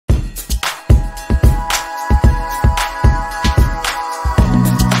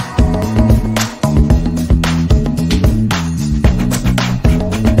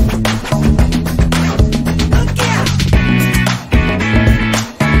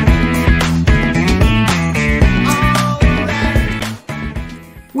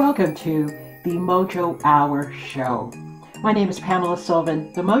welcome to the Mojo Hour Show. My name is Pamela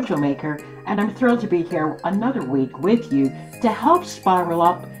Sylvan, the Mojo Maker, and I'm thrilled to be here another week with you to help spiral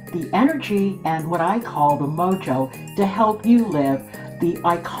up the energy and what I call the mojo to help you live the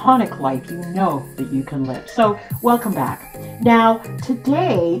iconic life you know that you can live. So welcome back. Now,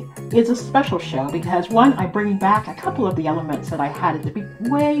 today is a special show because one, I'm bringing back a couple of the elements that I had at the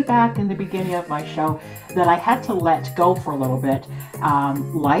way back in the beginning of my show that I had to let go for a little bit,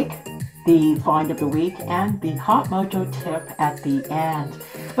 like the find of the week and the hot mojo tip at the end.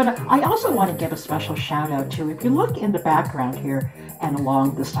 But I also want to give a special shout out to, if you look in the background here and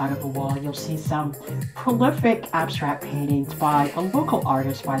along the side of the wall, you'll see some prolific abstract paintings by a local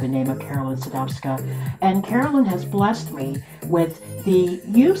artist by the name of Carolyn Sadowska. And Carolyn has blessed me with the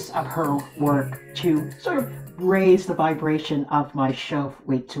use of her work to sort of raise the vibration of my show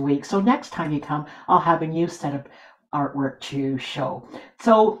week to week. So next time you come, I'll have a new set of artwork to show.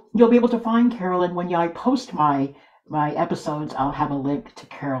 So you'll be able to find Carolyn when I post my episodes. I'll have a link to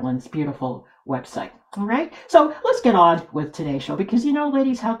Carolyn's beautiful website. All right, so let's get on with today's show because you know,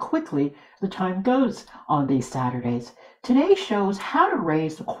 ladies, how quickly the time goes on these Saturdays. Today's show is how to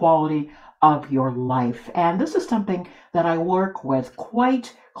raise the quality of your life, and this is something that I work with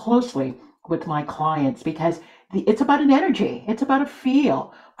quite closely with my clients because it's about an energy, it's about a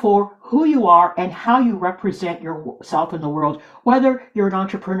feel for who you are and how you represent yourself in the world, whether you're an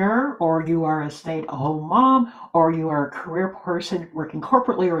entrepreneur or you are a stay-at-home mom or you are a career person working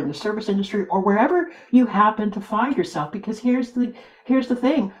corporately or in the service industry or wherever you happen to find yourself. Because here's the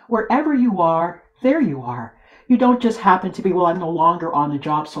thing, wherever you are, there you are. You don't just happen to be, well, I'm no longer on the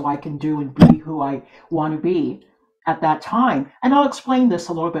job so I can do and be who I want to be at that time. And I'll explain this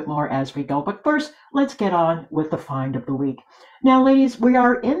a little bit more as we go. But first, let's get on with the find of the week. Now, ladies, we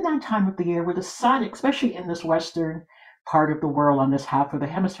are in that time of the year where the sun, especially in this western part of the world, on this half of the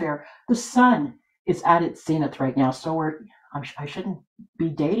hemisphere, the sun is at its zenith right now. So I shouldn't be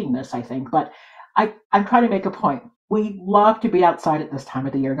dating this, I think, but I'm trying to make a point. We love to be outside at this time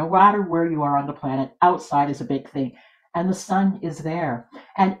of the year. No matter where you are on the planet, outside is a big thing. And the sun is there.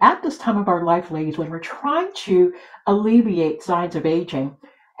 And at this time of our life, ladies, when we're trying to alleviate signs of aging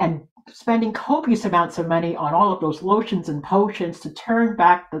and spending copious amounts of money on all of those lotions and potions to turn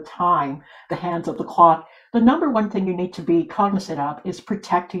back the time, the hands of the clock, the number one thing you need to be cognizant of is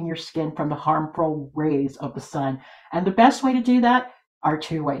protecting your skin from the harmful rays of the sun. And the best way to do that are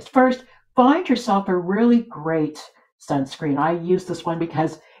two ways. First, find yourself a really great sunscreen. I use this one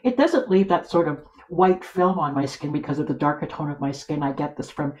because it doesn't leave that sort of white film on my skin because of the darker tone of my skin. I get this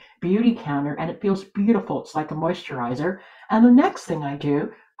from Beauty Counter and it feels beautiful. It's like a moisturizer. And the next thing I do,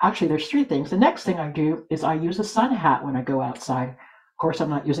 actually there's three things. The next thing I do is I use a sun hat when I go outside. Of course, I'm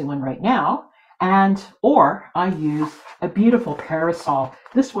not using one right now. Or I use a beautiful parasol.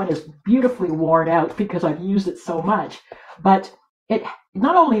 This one is beautifully worn out because I've used it so much, but it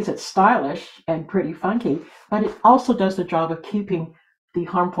not only is it stylish and pretty funky, but it also does the job of keeping the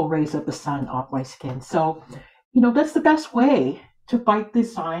harmful rays of the sun off my skin. So, you know, that's the best way to fight the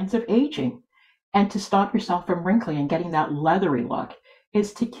signs of aging and to stop yourself from wrinkling and getting that leathery look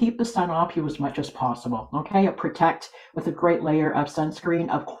is to keep the sun off you as much as possible. Okay, protect with a great layer of sunscreen,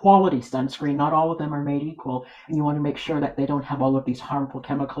 of quality sunscreen. Not all of them are made equal, and you want to make sure that they don't have all of these harmful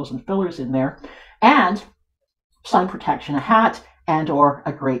chemicals and fillers in there. And sun protection, a hat, and or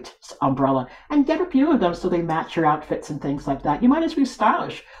a great umbrella, and get a few of them so they match your outfits and things like that. You might as well be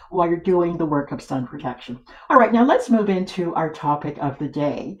stylish while you're doing the work of sun protection. All right, now let's move into our topic of the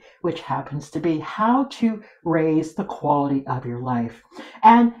day, which happens to be how to raise the quality of your life.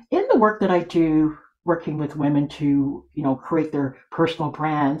 And in the work that I do, working with women to, you know, create their personal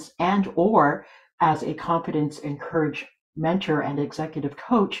brands and or as a confidence and courage mentor and executive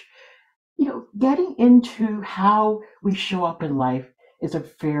coach, you know, getting into how we show up in life is a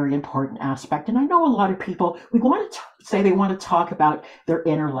very important aspect. And I know a lot of people, we want to say they want to talk about their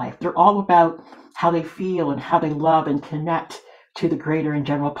inner life. They're all about how they feel and how they love and connect to the greater and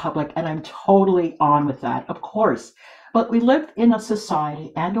general public. And I'm totally on with that, of course. But we live in a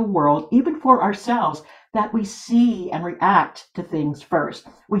society and a world, even for ourselves, that we see and react to things first.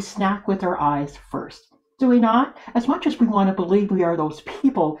 We snack with our eyes first. Do we not? As much as we want to believe we are those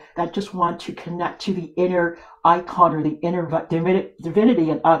people that just want to connect to the inner icon or the inner divinity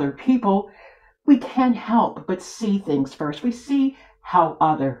in other people, we can't help but see things first. We see how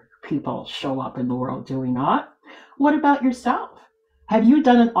other people show up in the world, do we not? What about yourself? Have you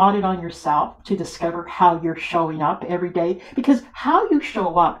done an audit on yourself to discover how you're showing up every day? Because how you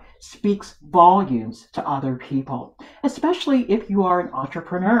show up speaks volumes to other people, especially if you are an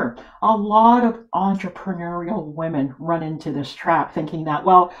entrepreneur. A lot of entrepreneurial women run into this trap thinking that,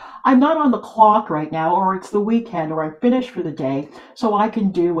 well, I'm not on the clock right now, or it's the weekend, or I'm finished for the day, so I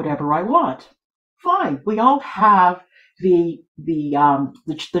can do whatever I want. Fine. We all have the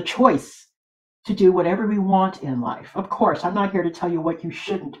choice to do whatever we want in life. Of course, I'm not here to tell you what you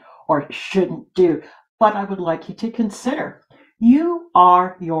shouldn't or shouldn't do, but I would like you to consider you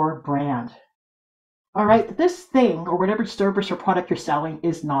are your brand. All right, this thing or whatever service or product you're selling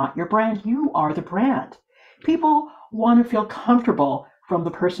is not your brand. You are the brand. People want to feel comfortable from the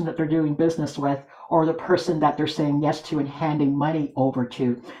person that they're doing business with or the person that they're saying yes to and handing money over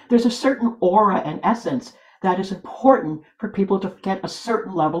to. There's a certain aura and essence that is important for people to get a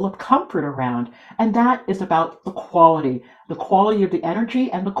certain level of comfort around. And that is about the quality of the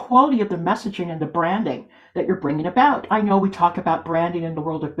energy and the quality of the messaging and the branding that you're bringing about. I know we talk about branding in the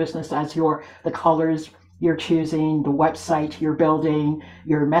world of business as the colors you're choosing, the website you're building,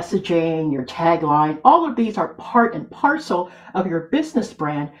 your messaging, your tagline. All of these are part and parcel of your business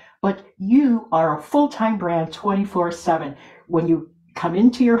brand, but you are a full-time brand 24/7. When you come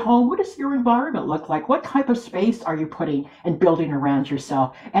into your home, what does your environment look like? What type of space are you putting and building around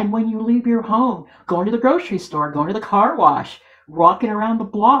yourself? And when you leave your home, going to the grocery store, going to the car wash, walking around the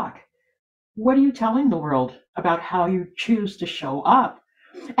block, what are you telling the world about how you choose to show up?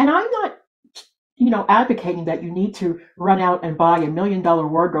 And I'm not, advocating that you need to run out and buy $1 million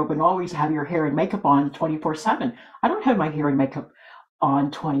wardrobe and always have your hair and makeup on 24/7. I don't have my hair and makeup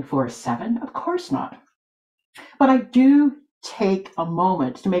on 24/7. Of course not. But I do take a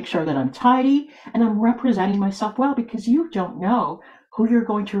moment to make sure that I'm tidy and I'm representing myself well, because you don't know who you're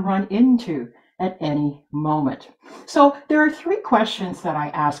going to run into at any moment. So there are 3 questions that I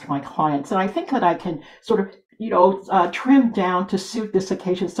ask my clients, and I think that I can sort of, trim down to suit this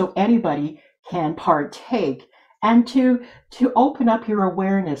occasion so anybody can partake, and to open up your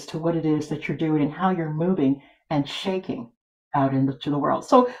awareness to what it is that you're doing and how you're moving and shaking out into the world.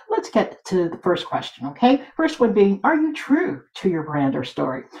 So let's get to the first question, okay? First one being, are you true to your brand or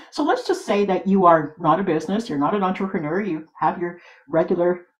story? So let's just say that you are not a business, you're not an entrepreneur, you have your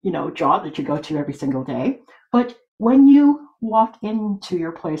regular, job that you go to every single day. But when you walk into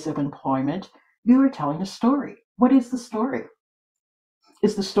your place of employment, you are telling a story. What is the story?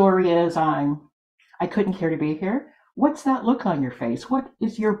 Is the story I couldn't care to be here? What's that look on your face? What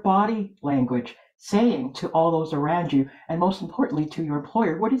is your body language saying to all those around you, and most importantly to your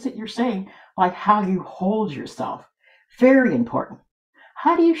employer? What is it you're saying by how you hold yourself? Very important.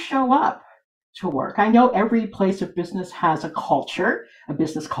 How do you show up to work? I know every place of business has a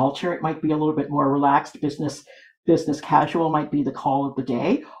business culture. It might be a little bit more relaxed. Business casual might be the call of the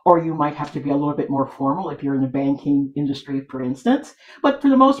day, or you might have to be a little bit more formal if you're in the banking industry, for instance. But for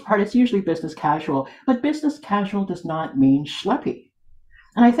the most part, it's usually business casual. But business casual does not mean schleppy.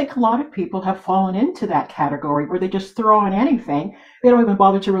 And I think a lot of people have fallen into that category where they just throw on anything. They don't even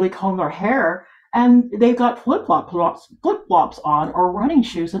bother to really comb their hair, and they've got flip-flops on or running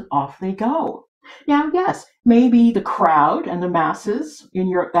shoes, and off they go. Now, yes, maybe the crowd and the masses in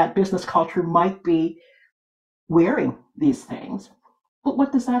that business culture might be wearing these things, but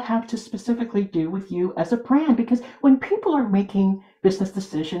what does that have to specifically do with you as a brand? Because when people are making business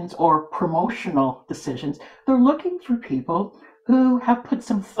decisions or promotional decisions, they're looking for people who have put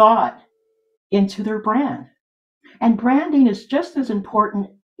some thought into their brand. And branding is just as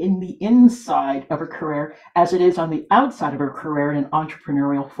important in the inside of a career as it is on the outside of a career in an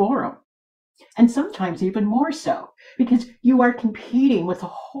entrepreneurial forum. And sometimes even more so, because you are competing with a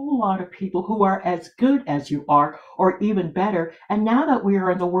whole lot of people who are as good as you are, or even better. And now that we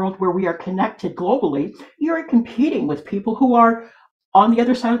are in the world where we are connected globally, you are competing with people who are on the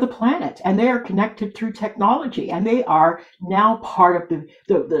other side of the planet, and they are connected through technology, and they are now part of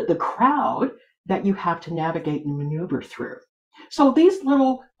the crowd that you have to navigate and maneuver through. So these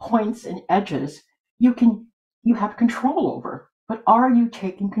little points and edges you have control over. But are you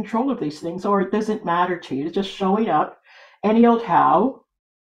taking control of these things, or does it matter to you? Just showing up any old how?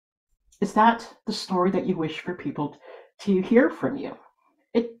 Is that the story that you wish for people to hear from you?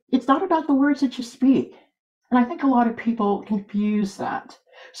 It's not about the words that you speak. And I think a lot of people confuse that.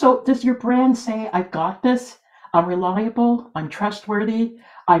 So does your brand say, I've got this, I'm reliable, I'm trustworthy,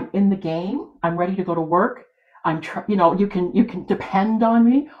 I'm in the game, I'm ready to go to work, you can depend on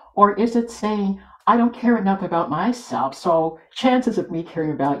me? Or is it saying, I don't care enough about myself. So chances of me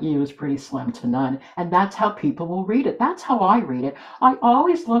caring about you is pretty slim to none. And that's how people will read it. That's how I read it. I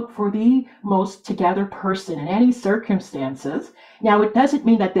always look for the most together person in any circumstances. Now, it doesn't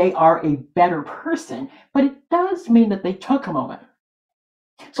mean that they are a better person, but it does mean that they took a moment.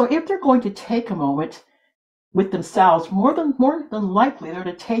 So if they're going to take a moment with themselves, more than likely they're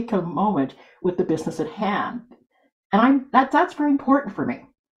to take a moment with the business at hand. And that's very important for me.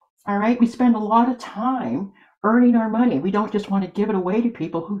 All right, we spend a lot of time earning our money. We don't just want to give it away to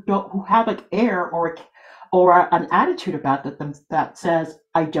people who have an air or an attitude about them that says,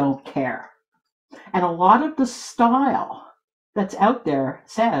 I don't care. And a lot of the style that's out there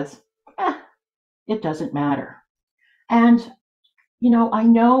says, it doesn't matter. And I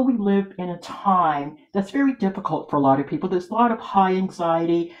know we live in a time that's very difficult for a lot of people. There's a lot of high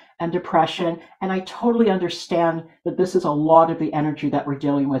anxiety and depression, and I totally understand that this is a lot of the energy that we're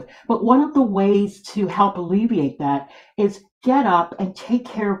dealing with. But one of the ways to help alleviate that is get up and take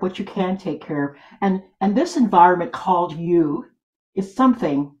care of what you can take care of. And this environment called you is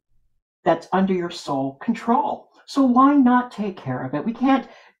something that's under your soul control. So why not take care of it? We can't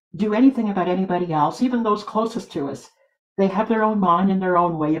do anything about anybody else, even those closest to us. They have their own mind and their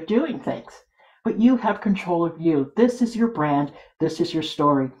own way of doing things. But you have control of you. This is your brand. This is your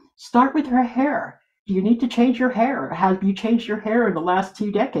story. Start with your hair. Do you need to change your hair? Have you changed your hair in the last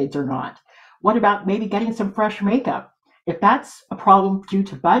 2 decades or not? What about maybe getting some fresh makeup? If that's a problem due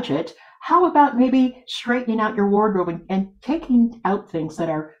to budget, how about maybe straightening out your wardrobe and taking out things that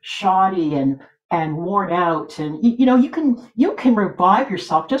are shoddy and worn out? And you can revive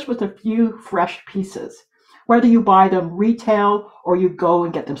yourself just with a few fresh pieces. Whether you buy them retail or you go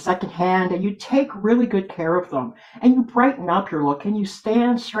and get them secondhand and you take really good care of them and you brighten up your look and you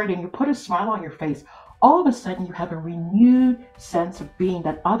stand straight and you put a smile on your face, all of a sudden you have a renewed sense of being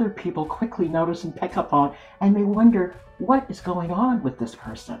that other people quickly notice and pick up on, and they wonder, what is going on with this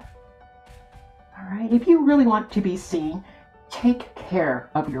person? All right, if you really want to be seen, take care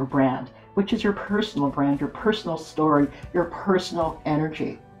of your brand, which is your personal brand, your personal story, your personal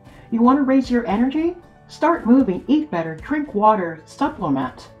energy. You want to raise your energy? Start moving, eat better, drink water,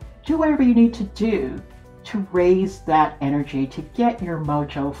 supplement. Do whatever you need to do to raise that energy, to get your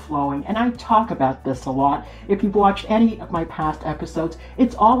mojo flowing. And I talk about this a lot. If you've watched any of my past episodes,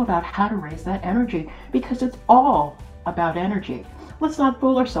 it's all about how to raise that energy, because it's all about energy. Let's not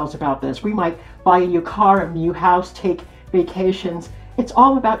fool ourselves about this. We might buy a new car, a new house, take vacations. It's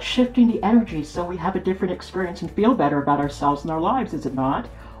all about shifting the energy so we have a different experience and feel better about ourselves and our lives, is it not?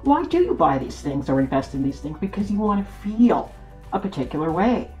 Why do you buy these things or invest in these things? Because you want to feel a particular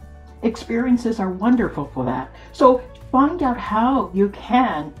way. Experiences are wonderful for that. So find out how you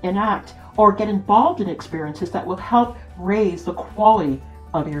can enact or get involved in experiences that will help raise the quality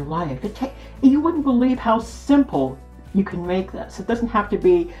of your life. You wouldn't believe how simple you can make this. It doesn't have to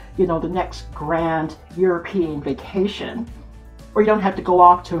be, the next grand European vacation, or you don't have to go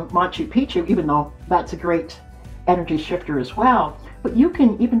off to Machu Picchu, even though that's a great energy shifter as well. But you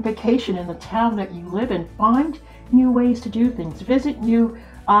can even vacation in the town that you live in, find new ways to do things, visit new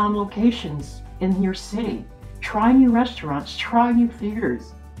locations in your city, try new restaurants, try new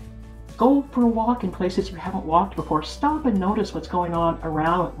theaters, go for a walk in places you haven't walked before, stop and notice what's going on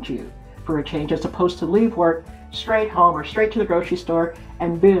around you for a change, as opposed to leave work, straight home or straight to the grocery store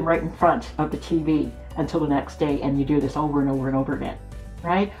and boom, right in front of the TV until the next day, and you do this over and over and over again.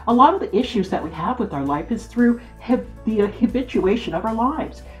 Right? A lot of the issues that we have with our life is through the habituation of our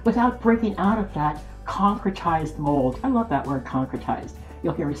lives without breaking out of that concretized mold. I love that word, concretized.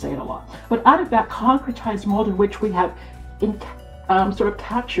 You'll hear me say it a lot. But out of that concretized mold in which we have sort of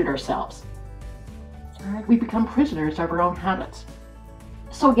captured ourselves, right? We become prisoners of our own habits.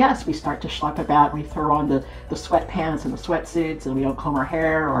 So yes, we start to schlep about, we throw on the sweatpants and the sweatsuits, and we don't comb our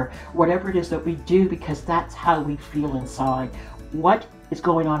hair or whatever it is that we do, because that's how we feel inside. What is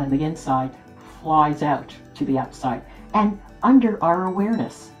going on in the inside flies out to the outside and under our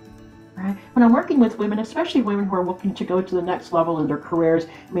awareness. Right? When I'm working with women, especially women who are looking to go to the next level in their careers,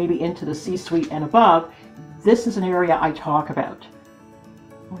 maybe into the C-suite and above, this is an area I talk about.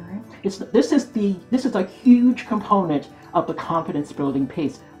 All right? This is a huge component of the confidence building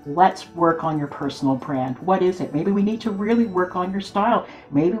piece. Let's work on your personal brand. What is it? Maybe we need to really work on your style.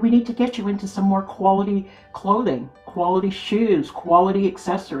 Maybe we need to get you into some more quality clothing, quality shoes, quality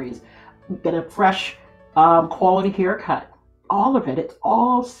accessories, get a fresh quality haircut. All of it, it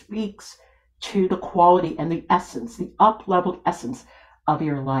all speaks to the quality and the essence, the up-leveled essence of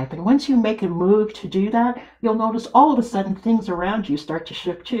your life. And once you make a move to do that, you'll notice all of a sudden things around you start to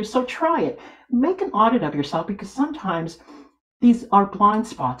shift too. So try it. Make an audit of yourself, because sometimes These are blind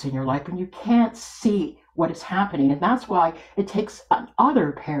spots in your life and you can't see what is happening. And that's why it takes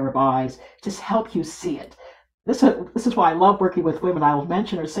another pair of eyes to help you see it. This is why I love working with women. I'll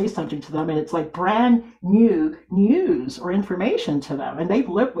mention or say something to them, and it's like brand new news or information to them. And they've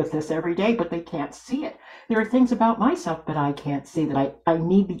lived with this every day, but they can't see it. There are things about myself that I can't see that I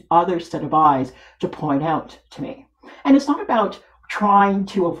need the other set of eyes to point out to me. And it's not about trying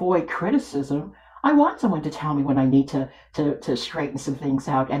to avoid criticism. I want someone to tell me when I need to straighten some things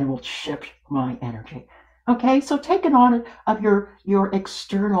out, and it will shift my energy. Okay, so take it on of your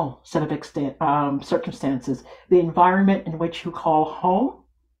external set of circumstances, the environment in which you call home,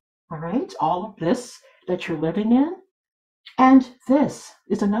 all right, all of this that you're living in, and this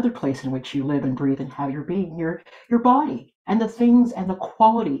is another place in which you live and breathe and have your being, your body, and the things and the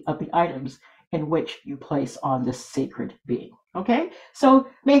quality of the items in which you place on this sacred being. Okay, so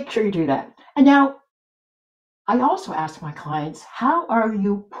make sure you do that. And now, I also ask my clients, how are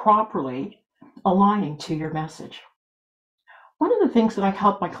you properly aligning to your message? One of the things that I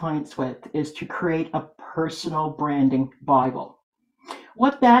help my clients with is to create a personal branding Bible.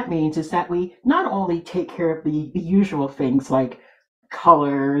 What that means is that we not only take care of the usual things like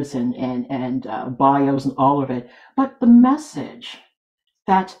colors and bios and all of it, but the message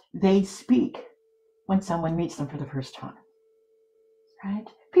that they speak when someone meets them for the first time, right?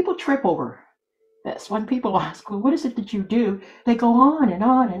 People trip over this. When people ask, well, what is it that you do? They go on and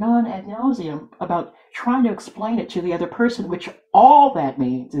on and on ad nauseum about trying to explain it to the other person, which all that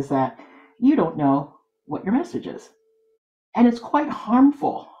means is that you don't know what your message is. And it's quite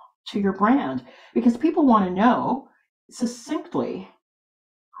harmful to your brand because people want to know succinctly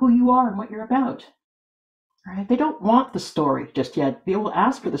who you are and what you're about. Right? They don't want the story just yet. They will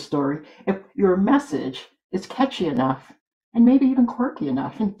ask for the story if your message is catchy enough and maybe even quirky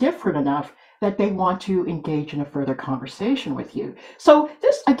enough and different enough that they want to engage in a further conversation with you. So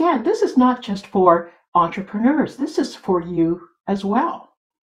this, again, this is not just for entrepreneurs. This is for you as well.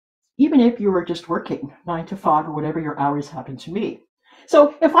 Even if you are just working 9 to 5 or whatever your hours happen to be.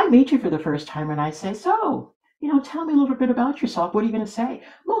 So if I meet you for the first time and I say, so, tell me a little bit about yourself. What are you going to say?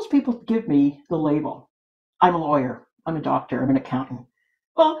 Most people give me the label. I'm a lawyer. I'm a doctor. I'm an accountant.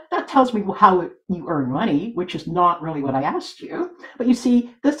 Well, that tells me how you earn money, which is not really what I asked you. But you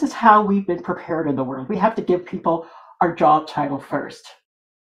see, this is how we've been prepared in the world. We have to give people our job title first,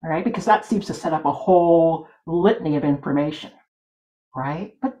 all right? Because that seems to set up a whole litany of information,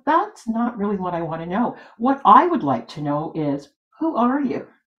 right? But that's not really what I want to know. What I would like to know is, who are you?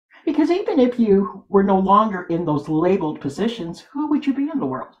 Because even if you were no longer in those labeled positions, who would you be in the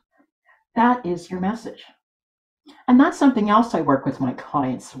world? That is your message. And that's something else I work with my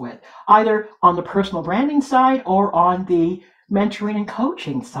clients with, either on the personal branding side or on the mentoring and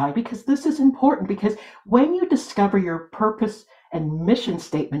coaching side, because this is important. Because when you discover your purpose and mission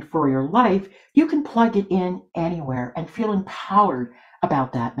statement for your life, you can plug it in anywhere and feel empowered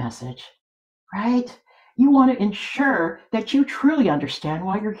about that message, right? You want to ensure that you truly understand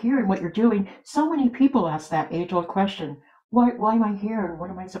why you're here and what you're doing. So many people ask that age-old question, why am I here and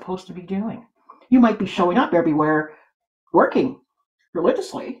what am I supposed to be doing? You might be showing up everywhere, working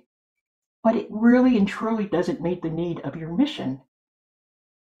religiously, but it really and truly doesn't meet the need of your mission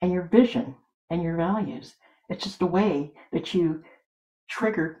and your vision and your values. It's just a way that you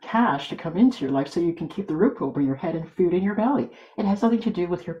trigger cash to come into your life so you can keep the roof over your head and food in your belly. It has nothing to do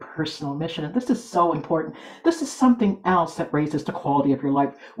with your personal mission. And this is so important. This is something else that raises the quality of your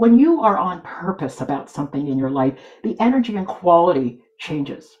life. When you are on purpose about something in your life, the energy and quality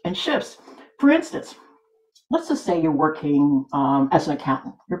changes and shifts. For instance, let's just say you're working as an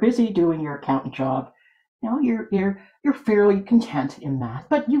accountant. You're busy doing your accountant job. You're fairly content in that,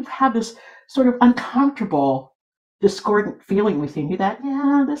 but you have this sort of uncomfortable, discordant feeling within you that,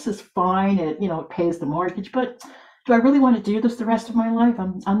 yeah, this is fine. It pays the mortgage, but do I really want to do this the rest of my life?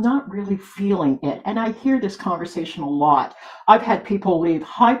 I'm not really feeling it. And I hear this conversation a lot. I've had people leave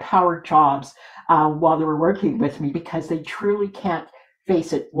high-powered jobs while they were working with me because they truly can't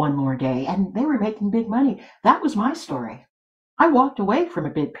face it one more day. And they were making big money. That was my story. I walked away from a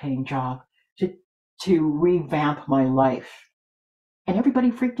big paying job to revamp my life. And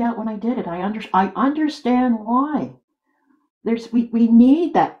everybody freaked out when I did it. I understand why. We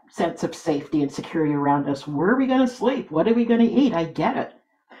need that sense of safety and security around us. Where are we going to sleep? What are we going to eat? I get it.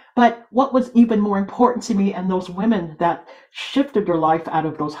 But what was even more important to me and those women that shifted their life out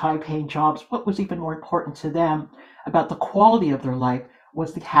of those high-paying jobs, what was even more important to them about the quality of their life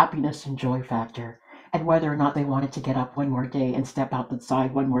was the happiness and joy factor, and whether or not they wanted to get up one more day and step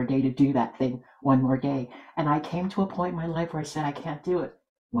outside one more day to do that thing one more day. And I came to a point in my life where I said, I can't do it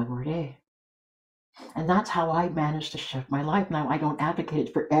one more day. And that's how I managed to shift my life. Now, I don't advocate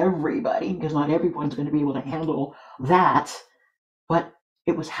it for everybody because not everyone's going to be able to handle that, but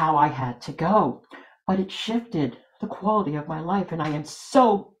it was how I had to go. But it shifted the quality of my life. And I am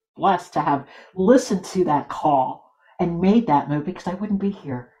so blessed to have listened to that call and made that move, because I wouldn't be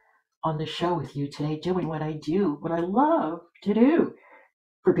here on the show with you today doing what I do, what I love to do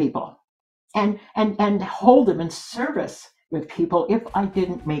for people, and hold them in service with people, if I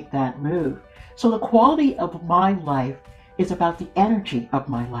didn't make that move. So the quality of my life is about the energy of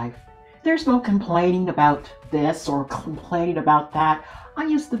my life. There's no complaining about this or complaining about that. I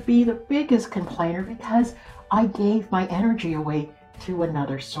used to be the biggest complainer because I gave my energy away to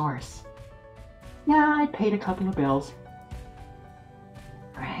another source. Yeah, I paid a couple of bills,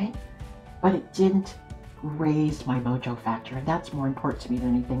 right? But it didn't raise my mojo factor, and that's more important to me than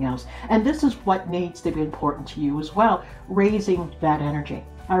anything else. And this is what needs to be important to you as well, raising that energy.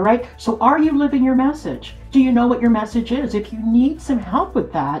 All right, so are you living your message? Do you know what your message is? If you need some help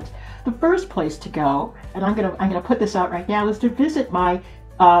with that, the first place to go, and I'm gonna put this out right now, is to visit my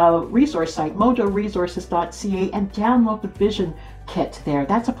resource site, mojoresources.ca, and download the vision kit there.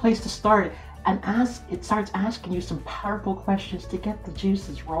 That's a place to start, and it starts asking you some powerful questions to get the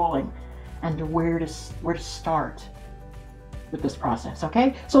juices rolling and to where to start with this process.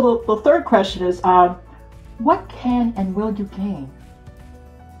 Okay, so the third question is, what can and will you gain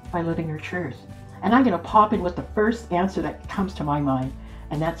by living your truth? And I'm going to pop in with the first answer that comes to my mind,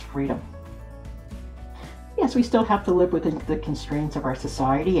 and that's freedom. Yes, we still have to live within the constraints of our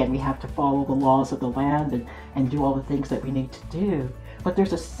society, and we have to follow the laws of the land and do all the things that we need to do. But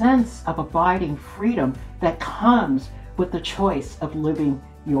there's a sense of abiding freedom that comes with the choice of living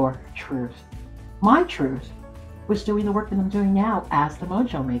your truth. My truth was doing the work that I'm doing now as the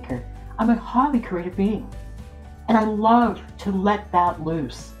Mojo Maker. I'm a highly creative being, and I love to let that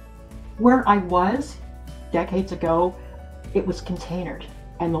loose. Where I was decades ago, it was containered,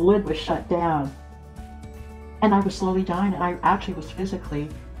 and the lid was shut down, and I was slowly dying, and I actually was physically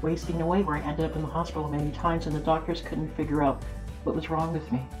wasting away, where I ended up in the hospital many times, and the doctors couldn't figure out what was wrong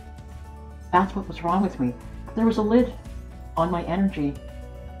with me. That's what was wrong with me. There was a lid on my energy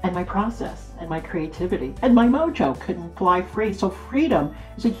and my process and my creativity, and my mojo couldn't fly free. So freedom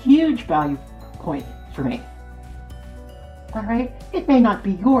is a huge value point for me. All right, it may not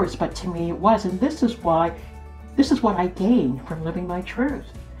be yours, but to me it was, and this is what I gained from living my truth.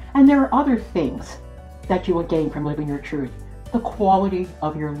 And there are other things that you will gain from living your truth. The quality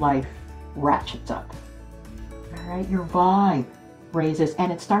of your life ratchets up. All right, your vibe raises,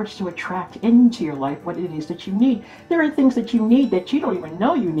 and it starts to attract into your life what it is that you need. There are things that you need that you don't even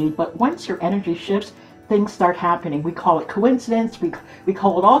know you need, but once your energy shifts, things start happening. We call it coincidence, we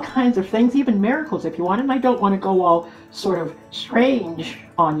call it all kinds of things, even miracles if you want. And I don't want to go all sort of strange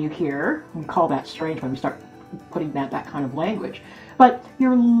on you here. We call that strange when we start putting that kind of language. But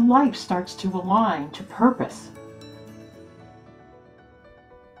your life starts to align to purpose.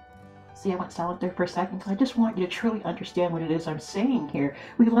 See, I went silent there for a second because I just want you to truly understand what it is I'm saying here.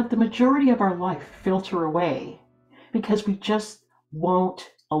 We let the majority of our life filter away because we just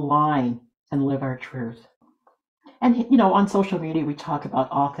won't align and live our truth. And, you know, on social media, we talk about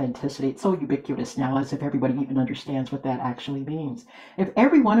authenticity. It's so ubiquitous now, as if everybody even understands what that actually means. If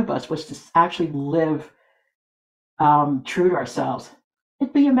every one of us was to actually live true to ourselves,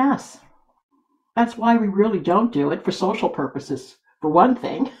 it'd be a mess. That's why we really don't do it, for social purposes, for one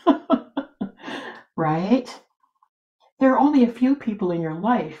thing. Right? There are only a few people in your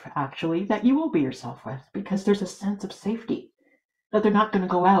life, actually, that you will be yourself with, because there's a sense of safety, that they're not going to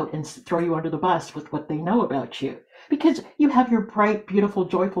go out and throw you under the bus with what they know about you, because you have your bright, beautiful,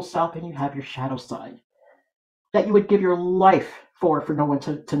 joyful self, and you have your shadow side that you would give your life for no one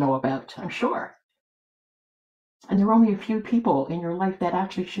to know about, I'm sure. And there are only a few people in your life that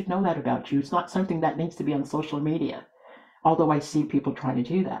actually should know that about you. It's not something that needs to be on social media, although I see people trying to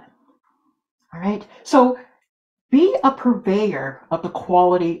do that. All right, so be a purveyor of the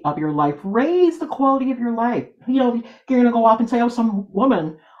quality of your life. Raise the quality of your life. You know, you're going to go off and say, oh, some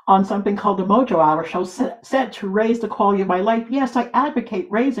woman on something called the Mojo Hour Show said to raise the quality of my life. Yes, I advocate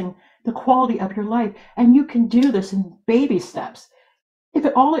raising the quality of your life, and you can do this in baby steps. If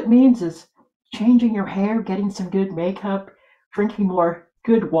all it means is changing your hair, getting some good makeup, drinking more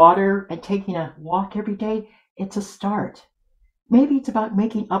good water, and taking a walk every day, it's a start. Maybe it's about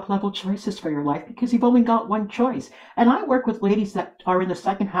making up-level choices for your life, because you've only got one choice. And I work with ladies that are in the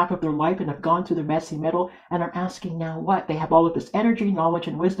second half of their life and have gone through the messy middle and are asking now what? They have all of this energy, knowledge,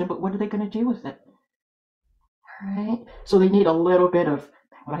 and wisdom, but what are they going to do with it? All right. So they need a little bit of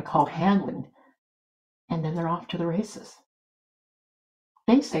what I call handling, and then they're off to the races.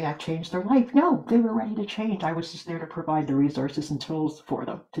 They say I've changed their life. No, they were ready to change. I was just there to provide the resources and tools for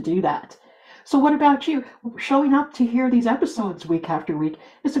them to do that. So what about you? Showing up to hear these episodes week after week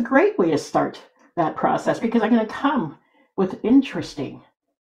is a great way to start that process, because I'm going to come with interesting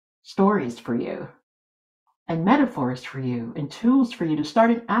stories for you and metaphors for you and tools for you to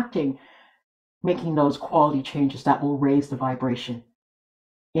start enacting, making those quality changes that will raise the vibration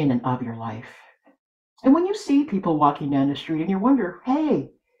in and of your life. And when you see people walking down the street and you wonder, hey,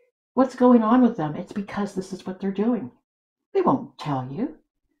 what's going on with them? It's because this is what they're doing. They won't tell you,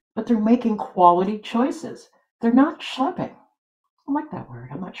 but they're making quality choices. They're not schlepping. I like that word.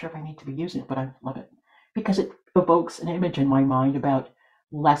 I'm not sure if I need to be using it, but I love it because it evokes an image in my mind about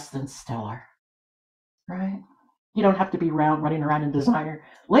less than stellar, right? You don't have to be running around in designer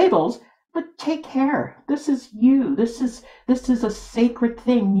labels, but take care. This is you. This is a sacred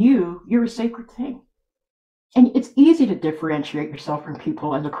thing. You're a sacred thing. And it's easy to differentiate yourself from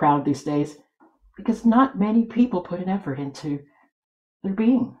people in the crowd these days because not many people put an effort into their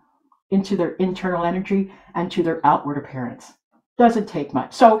being, into their internal energy, and to their outward appearance. Doesn't take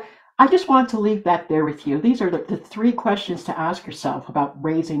much. So I just want to leave that there with you. These are the 3 questions to ask yourself about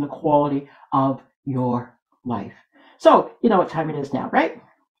raising the quality of your life. So you know what time it is now, right?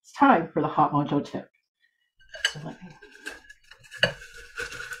 It's time for the Hot Mojo tip. So let me...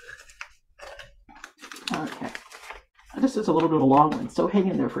 Okay. This is a little bit of a long one, so hang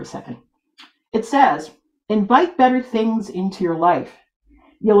in there for a second. It says, invite better things into your life.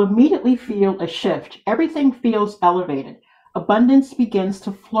 You'll immediately feel a shift. Everything feels elevated. Abundance begins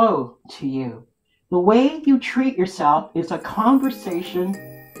to flow to you. The way you treat yourself is a conversation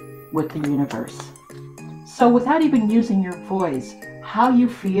with the universe. So without even using your voice, how you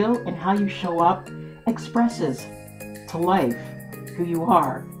feel and how you show up expresses to life who you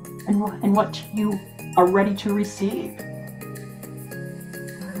are and what you are ready to receive. All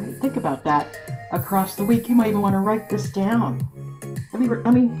right, think about that across the week. You might even want to write this down.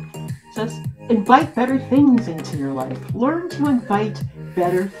 It says, invite better things into your life. Learn to invite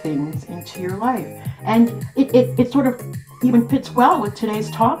better things into your life. And it sort of even fits well with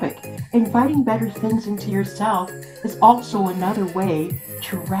today's topic. Inviting better things into yourself is also another way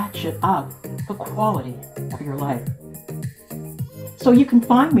to ratchet up the quality of your life. So you can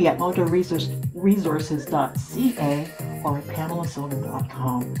find me at mojoresources.ca or at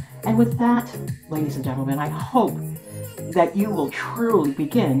PamelaSilver.com. And with that, ladies and gentlemen, I hope that you will truly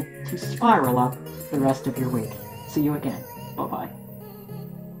begin to spiral up the rest of your week. See you again. Bye-bye.